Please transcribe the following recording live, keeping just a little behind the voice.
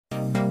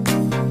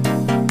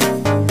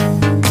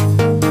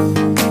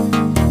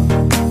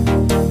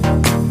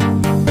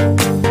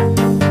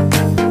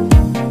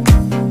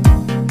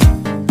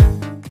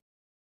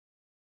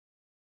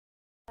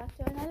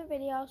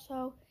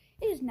so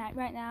it is night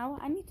right now.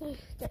 I need to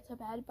get to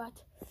bed,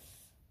 but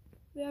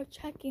we are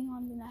checking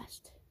on the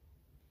nest.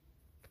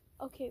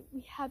 Okay,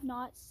 we have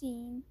not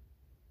seen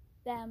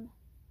them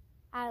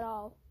at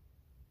all.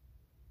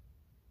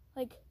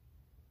 Like,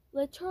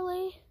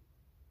 literally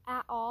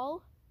at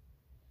all.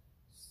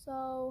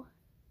 So,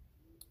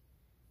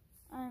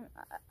 I'm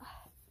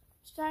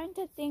starting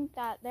to think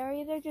that they're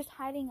either just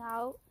hiding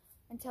out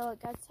until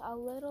it gets a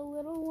little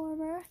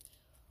warmer,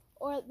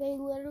 or they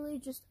literally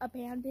just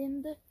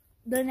abandoned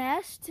the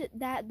nest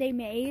that they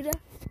made.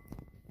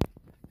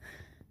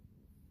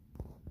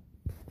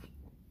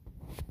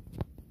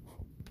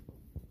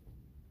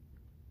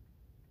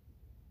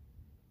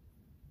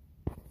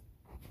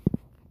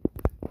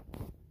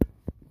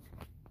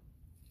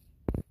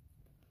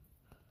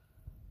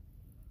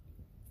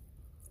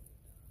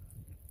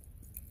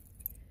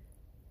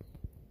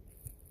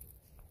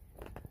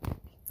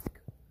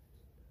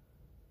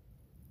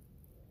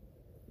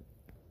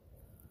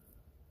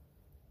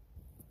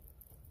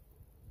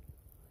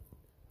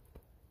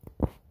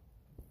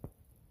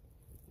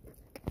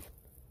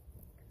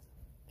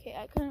 Okay,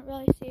 I couldn't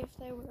really see if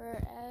there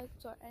were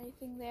eggs or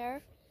anything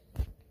there,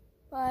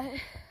 but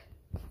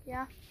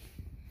yeah.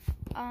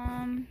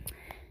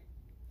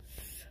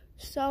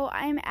 So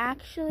I'm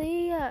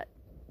actually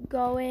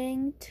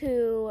going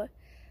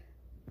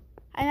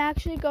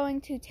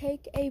to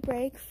take a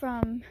break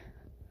from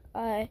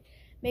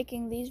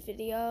making these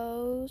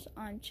videos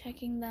on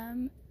checking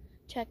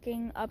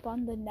up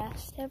on the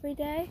nest every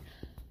day,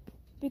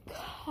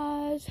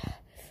 because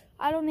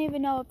I don't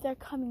even know if they're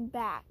coming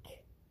back.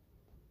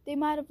 They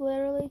might have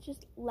literally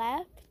just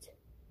left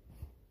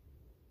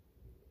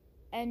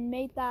and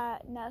made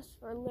that nest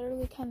for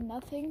literally kind of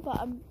nothing,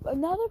 but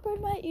another bird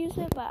might use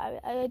it,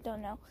 but I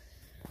don't know.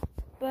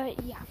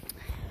 But yeah,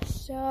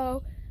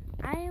 so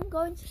I am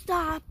going to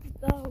stop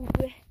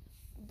with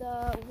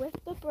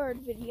the bird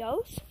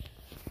videos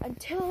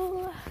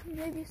until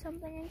maybe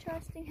something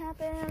interesting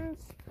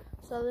happens.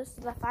 So this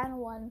is the final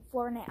one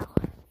for now.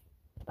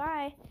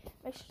 Bye.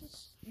 Make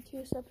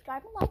sure to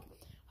subscribe and like.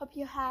 Hope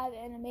you have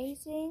an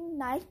amazing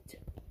night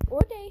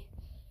or day,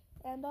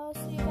 and I'll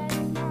see you guys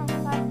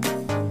tomorrow. Bye.